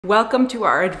Welcome to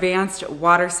our advanced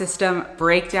water system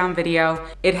breakdown video.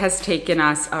 It has taken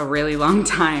us a really long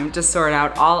time to sort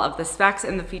out all of the specs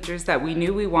and the features that we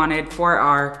knew we wanted for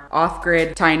our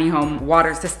off-grid tiny home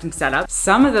water system setup.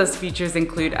 Some of those features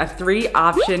include a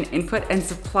 3-option input and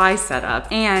supply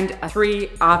setup and a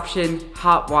 3-option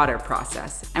hot water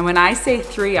process. And when I say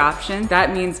 3-option,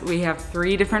 that means we have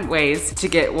 3 different ways to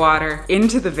get water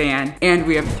into the van, and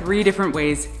we have 3 different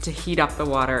ways to heat up the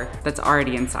water that's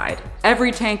already inside.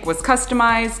 Every tank was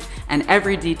customized and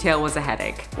every detail was a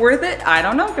headache. Worth it? I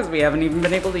don't know, because we haven't even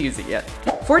been able to use it yet.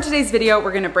 For today's video,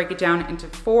 we're gonna break it down into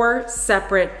 4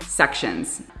 separate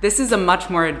sections. This is a much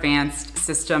more advanced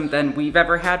system than we've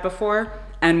ever had before,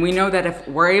 and we know that if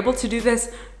we're able to do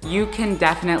this, you can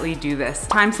definitely do this.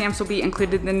 Timestamps will be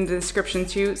included in the description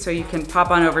too, so you can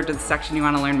pop on over to the section you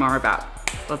wanna learn more about.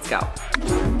 Let's go.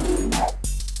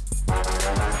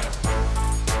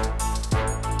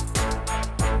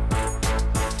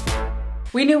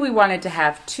 We knew we wanted to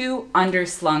have 2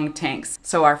 underslung tanks.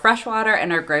 So our freshwater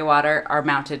and our gray water are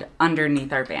mounted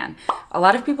underneath our van. A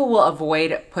lot of people will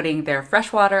avoid putting their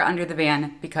freshwater under the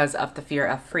van because of the fear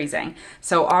of freezing.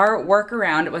 So our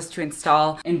workaround was to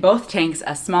install in both tanks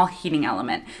a small heating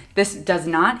element. This does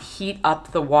not heat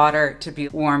up the water to be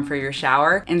warm for your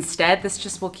shower. Instead, this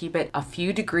just will keep it a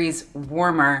few degrees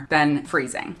warmer than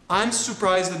freezing. I'm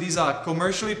surprised that these are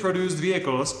commercially produced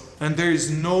vehicles and there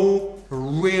is no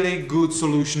really good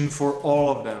solution for all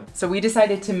of them. So we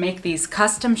decided to make these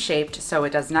custom shaped so it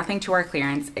does nothing to our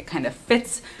clearance. It kind of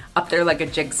fits up there like a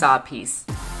jigsaw piece.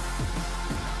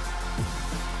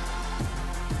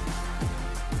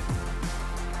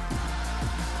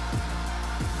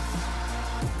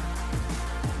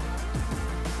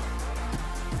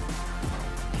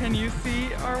 Can you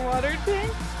see our water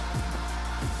tank?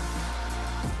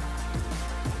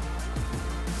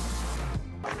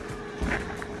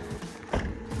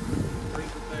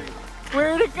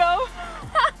 Where'd it go?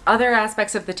 Other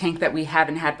aspects of the tank that we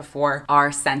haven't had before are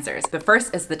sensors. The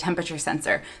first is the temperature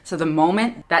sensor. So the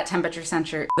moment that the temperature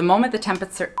sensor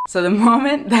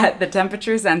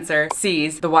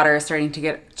sees the water is starting to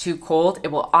get too cold,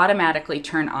 it will automatically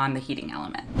turn on the heating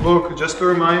element. Look, just to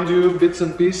remind you, bits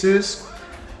and pieces,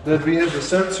 that we have the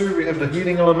sensor, we have the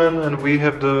heating element, and we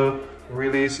have the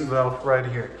release valve right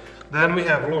here. Then we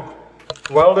have, look,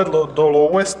 welded the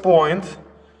lowest point,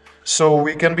 so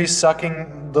we can be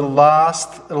sucking the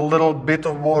last little bit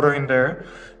of water in there.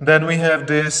 Then we have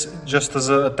this just as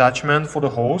an attachment for the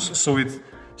hose, so it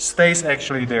stays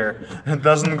actually there. It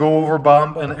doesn't go over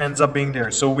bump and ends up being there.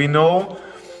 So we know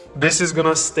this is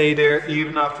gonna stay there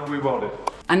even after we weld it.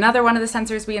 Another one of the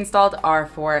sensors we installed are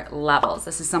for levels.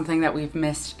 This is something that we've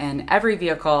missed in every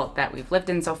vehicle that we've lived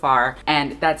in so far,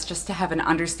 and that's just to have an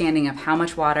understanding of how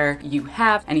much water you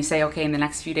have, and you say, okay, in the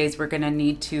next few days we're gonna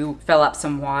need to fill up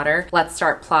some water. Let's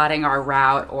start plotting our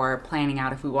route or planning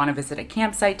out if we wanna visit a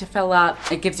campsite to fill up.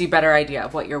 It gives you a better idea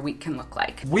of what your week can look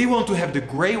like. We want to have the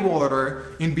gray water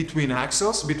in between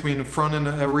axles, between front and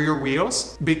rear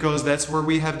wheels, because that's where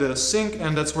we have the sink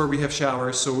and that's where we have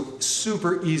showers, so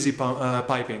super easy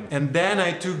piping. And then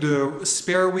I took the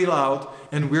spare wheel out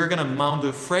and we're gonna mount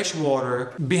the fresh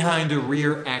water behind the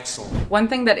rear axle. One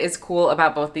thing that is cool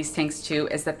about both these tanks too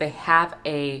is that they have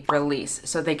a release,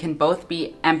 so they can both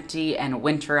be empty and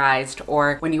winterized,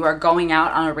 or when you are going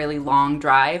out on a really long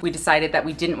drive, we decided that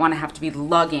we didn't want to have to be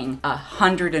lugging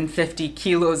 150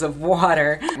 kilos of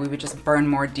water. We would just burn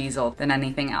more diesel than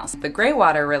anything else. The gray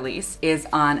water release is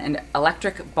on an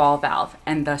electric ball valve,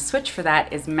 and the switch for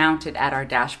that is mounted at our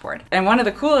dashboard. And one of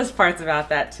the coolest parts about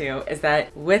that too is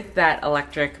that with that electric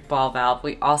ball valve,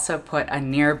 we also put a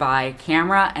nearby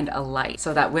camera and a light,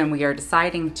 so that when we are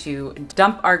deciding to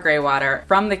dump our gray water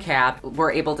from the cab,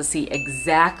 we're able to see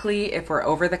exactly if we're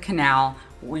over the canal.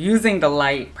 We're using the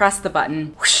light, press the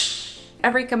button, whoosh.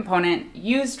 Every component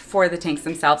used for the tanks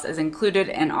themselves is included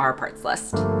in our parts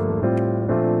list.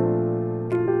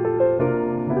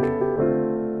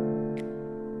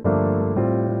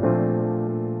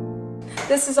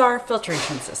 This is our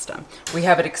filtration system. We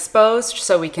have it exposed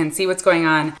so we can see what's going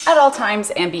on at all times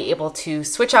and be able to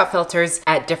switch out filters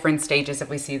at different stages if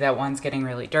we see that one's getting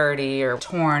really dirty or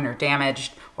torn or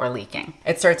damaged or leaking.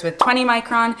 It starts with 20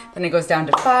 micron, then it goes down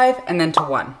to 5, and then to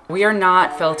 1. We are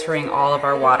not filtering all of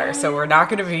our water, so we're not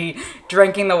gonna be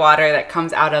drinking the water that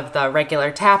comes out of the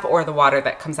regular tap or the water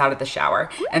that comes out of the shower.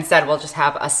 Instead, we'll just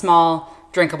have a small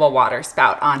drinkable water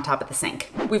spout on top of the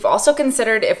sink. We've also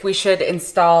considered if we should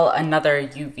install another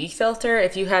UV filter.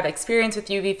 If you have experience with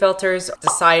UV filters,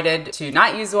 decided to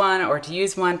not use one or to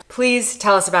use one, please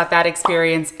tell us about that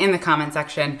experience in the comment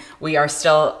section. We are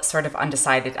still sort of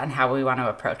undecided on how we want to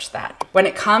approach that. When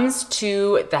it comes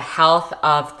to the health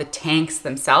of the tanks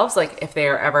themselves, like if they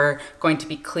are ever going to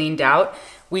be cleaned out,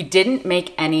 we didn't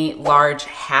make any large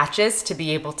hatches to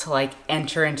be able to like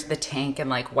enter into the tank and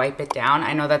like wipe it down.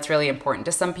 I know that's really important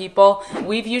to some people.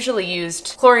 We've usually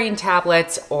used chlorine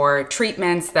tablets or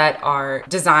treatments that are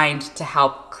designed to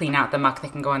help clean out the muck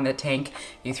that can go in the tank.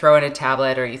 You throw in a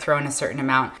tablet or you throw in a certain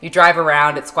amount, you drive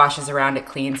around, it squashes around, it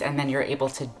cleans, and then you're able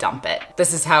to dump it.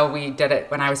 This is how we did it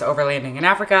when I was overlanding in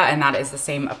Africa, and that is the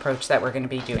same approach that we're gonna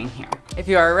be doing here. If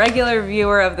you are a regular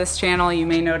viewer of this channel, you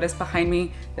may notice behind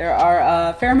me there are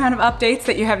a fair amount of updates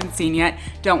that you haven't seen yet.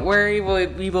 Don't worry,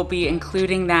 we will be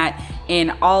including that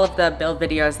in all of the build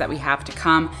videos that we have to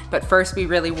come. But first, we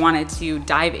really wanted to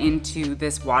dive into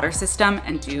this water system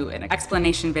and do an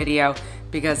explanation video,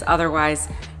 because otherwise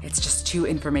it's just too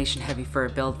information heavy for a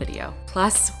build video.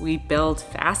 Plus, we build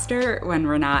faster when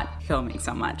we're not filming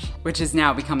so much, which has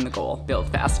now become the goal, build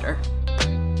faster.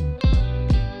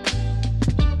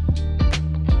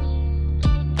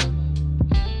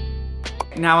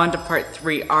 Now on to part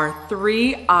 3, our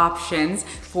 3 options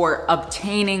for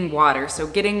obtaining water. So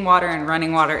getting water and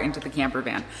running water into the camper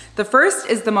van. The first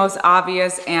is the most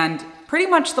obvious and pretty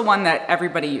much the one that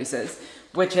everybody uses,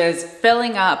 which is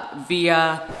filling up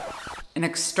via an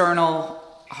external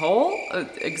hole,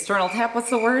 external tap,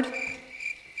 what's the word?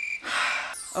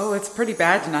 Oh, it's pretty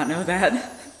bad to not know that.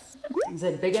 Is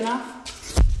it big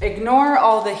enough? Ignore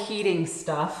all the heating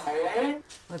stuff.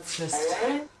 Let's just...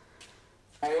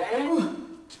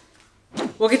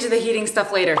 We'll get to the heating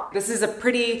stuff later. This is a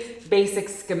pretty basic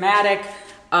schematic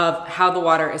of how the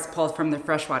water is pulled from the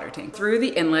freshwater tank. Through the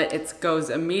inlet, it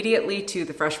goes immediately to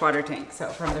the freshwater tank. So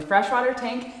from the freshwater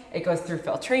tank, it goes through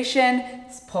filtration,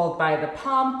 it's pulled by the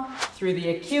pump, through the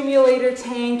accumulator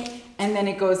tank, and then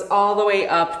it goes all the way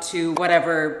up to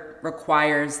whatever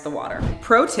requires the water.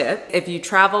 Pro tip, if you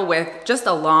travel with just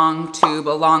a long tube, a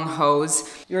long hose,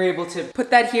 you're able to put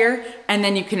that here and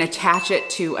then you can attach it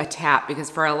to a tap,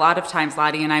 because for a lot of times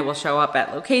Lottie and I will show up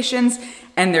at locations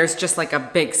and there's just like a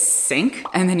big sink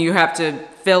and then you have to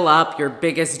fill up your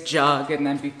biggest jug and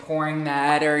then be pouring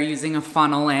that or using a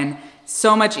funnel in.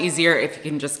 So much easier if you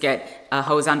can just get a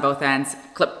hose on both ends,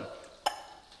 clip.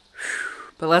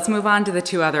 But let's move on to the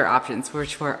 2 other options,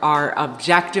 which are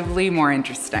objectively more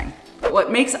interesting. What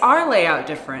makes our layout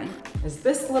different is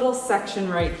this little section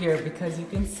right here, because you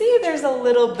can see there's a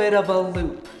little bit of a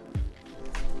loop.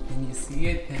 Can you see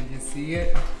it? Can you see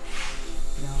it?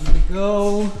 Down we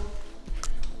go.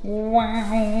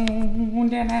 Wow,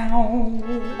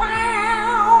 down,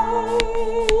 wow.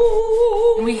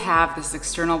 We have this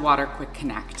external water quick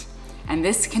connect, and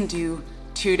this can do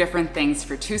 2 different things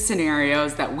for 2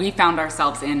 scenarios that we found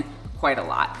ourselves in quite a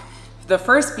lot. The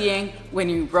first being when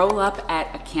you roll up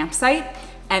at a campsite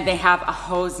and they have a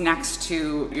hose next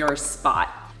to your spot.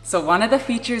 So one of the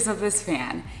features of this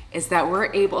fan is that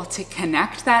we're able to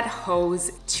connect that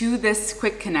hose to this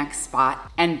quick connect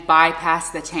spot and bypass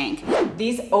the tank.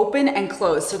 These open and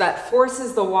close, so that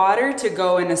forces the water to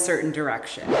go in a certain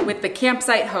direction. With the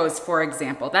campsite hose, for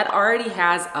example, that already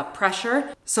has a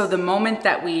pressure. So the moment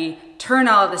that we turn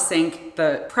out of the sink,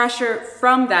 the pressure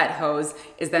from that hose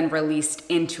is then released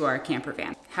into our camper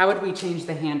van. How would we change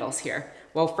the handles here?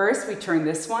 Well, first we turn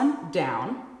this one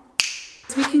down.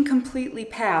 We can completely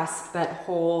pass that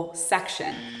whole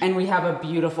section and we have a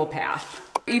beautiful path.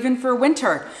 Even for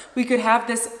winter, we could have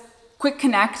this quick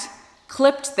connect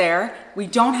clipped there. We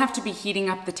don't have to be heating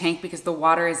up the tank because the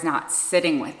water is not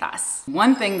sitting with us.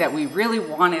 One thing that we really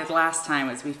wanted last time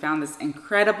was we found this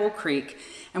incredible creek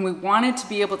and we wanted to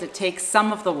be able to take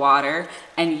some of the water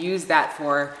and use that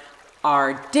for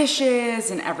our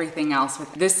dishes and everything else.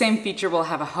 With this same feature, we'll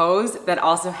have a hose that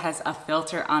also has a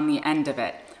filter on the end of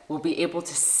it. We'll be able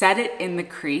to set it in the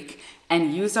creek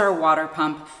and use our water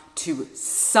pump to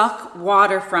suck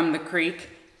water from the creek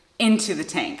into the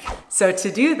tank. So to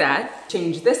do that,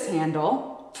 change this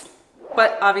handle,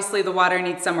 but obviously the water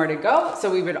needs somewhere to go,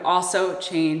 so we would also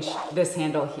change this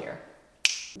handle here.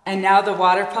 And now the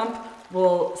water pump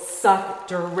will suck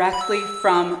directly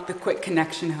from the quick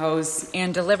connection hose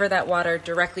and deliver that water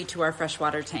directly to our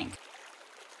freshwater tank.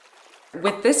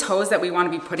 With this hose that we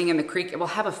want to be putting in the creek, it will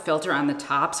have a filter on the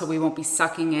top so we won't be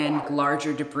sucking in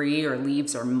larger debris or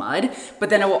leaves or mud, but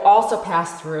then it will also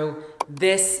pass through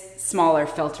this smaller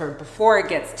filter before it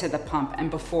gets to the pump and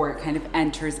before it kind of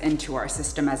enters into our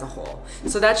system as a whole.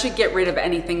 So that should get rid of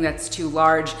anything that's too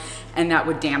large and that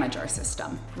would damage our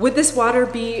system. Would this water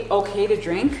be okay to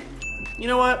drink? You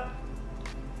know what?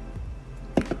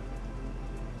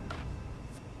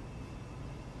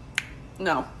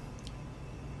 No.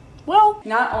 Well,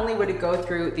 not only would it go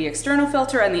through the external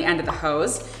filter and the end of the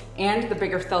hose and the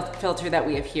bigger filter that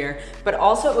we have here, but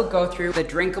also it would go through the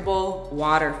drinkable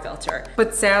water filter.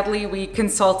 But sadly, we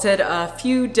consulted a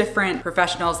few different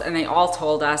professionals and they all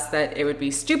told us that it would be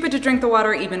stupid to drink the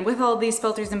water even with all these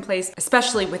filters in place,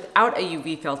 especially without a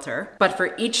UV filter. But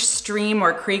for each stream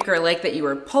or creek or lake that you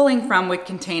were pulling from would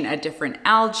contain a different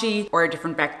algae or a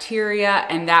different bacteria,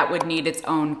 and that would need its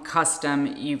own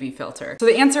custom UV filter. So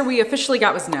the answer we officially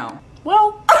got was no.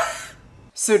 well,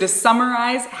 So to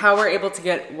summarize, how we're able to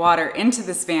get water into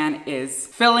this van is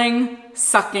filling,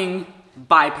 sucking,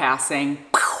 bypassing.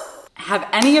 Have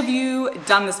any of you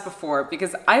done this before?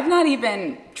 Because I've not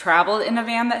even traveled in a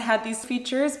van that had these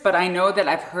features, but I know that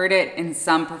I've heard it in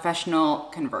some professional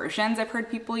conversions. I've heard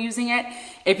people using it.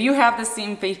 If you have the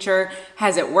same feature,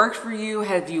 has it worked for you?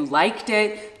 Have you liked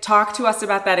it? Talk to us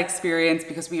about that experience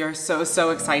because we are so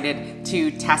excited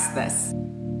to test this.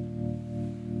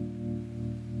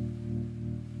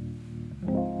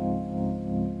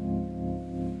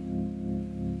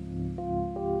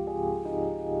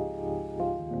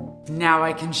 Now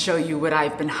I can show you what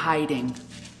I've been hiding.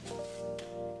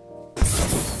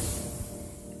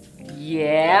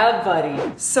 Yeah,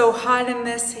 buddy. So hot in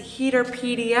this heater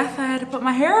PDF, I had to put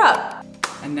my hair up.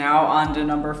 And now on to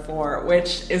number 4,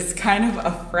 which is kind of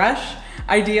a fresh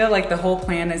idea. Like the whole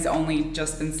plan has only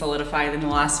just been solidified in the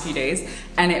last few days.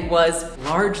 And it was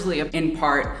largely in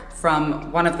part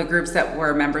from one of the groups that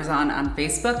we're members on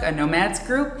Facebook, a nomads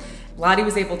group. Lottie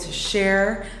was able to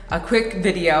share a quick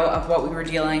video of what we were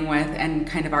dealing with and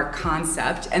kind of our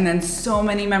concept. And then so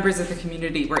many members of the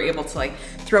community were able to like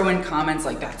throw in comments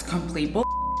like, that's complete bull,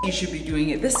 you should be doing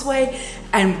it this way.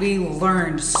 And we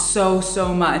learned so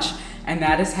much. And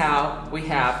that is how we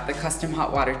have the custom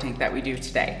hot water tank that we do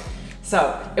today.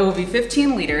 So it will be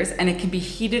 15 liters and it can be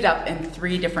heated up in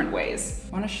 3 different ways.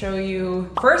 I want to show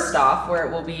you first off where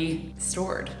it will be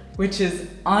stored, which is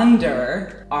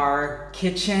under our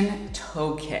kitchen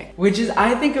toe kick, which is,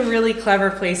 I think, a really clever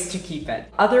place to keep it.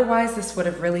 Otherwise, this would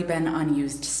have really been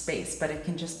unused space, but it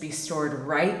can just be stored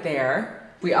right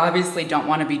there. We obviously don't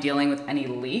want to be dealing with any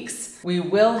leaks. We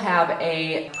will have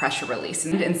a pressure release,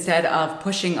 and instead of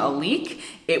pushing a leak,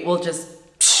 it will just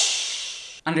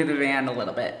under the van a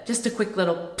little bit. Just a quick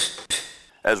little.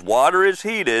 As water is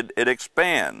heated, it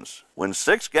expands. When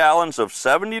 6 gallons of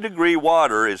 70-degree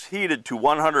water is heated to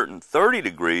 130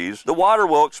 degrees, the water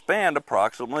will expand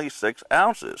approximately 6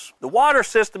 ounces. The water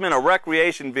system in a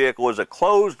recreation vehicle is a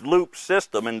closed-loop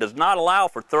system and does not allow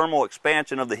for thermal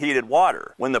expansion of the heated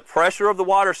water. When the pressure of the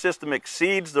water system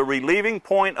exceeds the relieving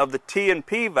point of the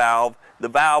T&P valve, the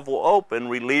valve will open,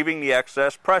 relieving the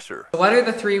excess pressure. What are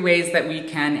the 3 ways that we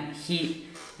can heat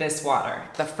this water?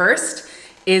 The first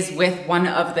is with one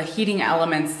of the heating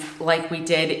elements like we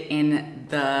did in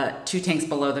the 2 tanks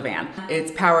below the van.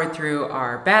 It's powered through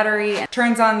our battery,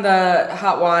 turns on the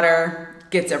hot water,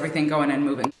 gets everything going and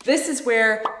moving. This is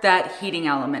where that heating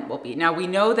element will be. Now we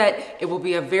know that it will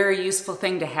be a very useful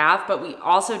thing to have, but we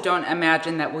also don't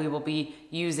imagine that we will be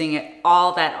using it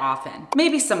all that often.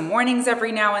 Maybe some mornings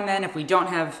every now and then if we don't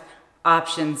have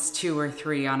options 2 or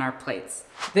 3 on our plates.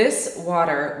 This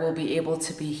water will be able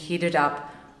to be heated up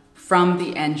from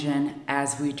the engine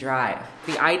as we drive.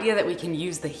 The idea that we can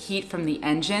use the heat from the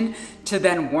engine to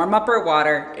then warm up our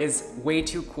water is way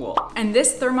too cool. And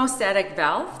this thermostatic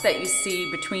valve that you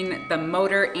see between the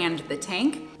motor and the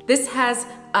tank, this has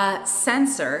a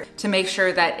sensor to make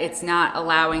sure that it's not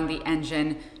allowing the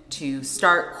engine to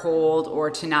start cold or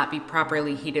to not be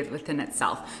properly heated within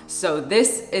itself. So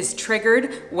this is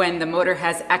triggered when the motor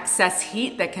has excess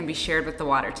heat that can be shared with the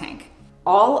water tank.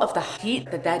 All of the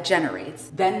heat that generates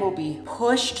then will be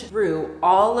pushed through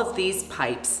all of these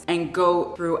pipes and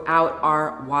go throughout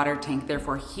our water tank,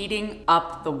 therefore heating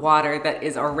up the water that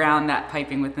is around that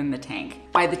piping within the tank.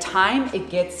 By the time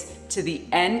it gets to the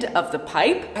end of the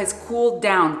pipe has cooled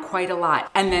down quite a lot.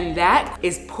 And then that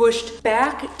is pushed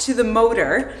back to the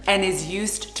motor and is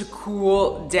used to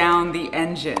cool down the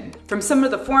engine. From some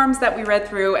of the forums that we read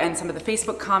through and some of the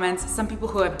Facebook comments, some people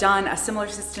who have done a similar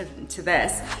system to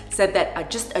this said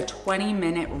that just a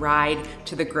 20-minute ride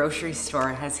to the grocery store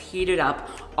has heated up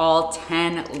all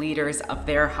 10 liters of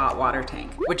their hot water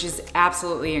tank, which is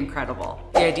absolutely incredible.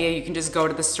 The idea you can just go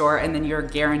to the store and then you're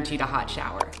guaranteed a hot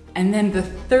shower. And then the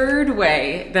third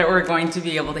way that we're going to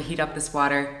be able to heat up this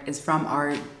water is from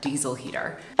our diesel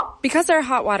heater. Because our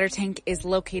hot water tank is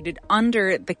located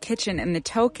under the kitchen in the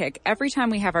toe kick, every time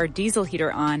we have our diesel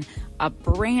heater on, a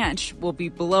branch will be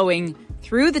blowing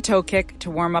through the toe kick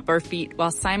to warm up our feet while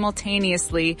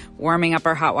simultaneously warming up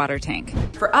our hot water tank.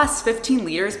 For us, 15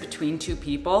 liters between two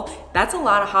people, that's a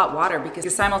lot of hot water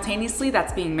because simultaneously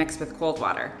that's being mixed with cold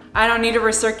water. I don't need a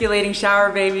recirculating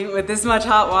shower, baby. With this much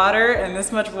hot water and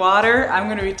this much water, I'm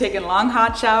gonna be taking long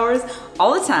hot showers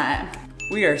all the time.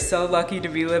 We are so lucky to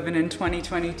be living in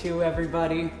 2022,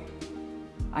 everybody.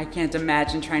 I can't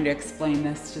imagine trying to explain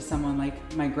this to someone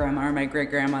like my grandma or my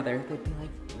great-grandmother. They'd be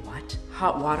like, what?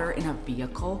 Hot water in a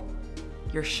vehicle?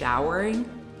 You're showering?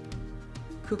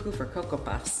 Cuckoo for Cocoa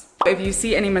Puffs. If you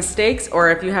see any mistakes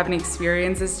or if you have any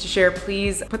experiences to share,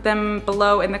 please put them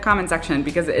below in the comment section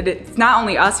because it's not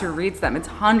only us who reads them, it's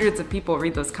hundreds of people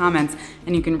read those comments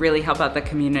and you can really help out the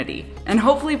community. And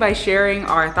hopefully by sharing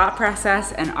our thought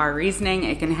process and our reasoning,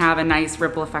 it can have a nice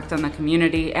ripple effect on the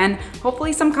community and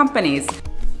hopefully some companies.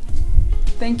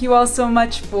 Thank you all so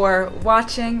much for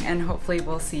watching and hopefully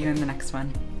we'll see you in the next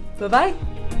one.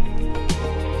 Bye-bye.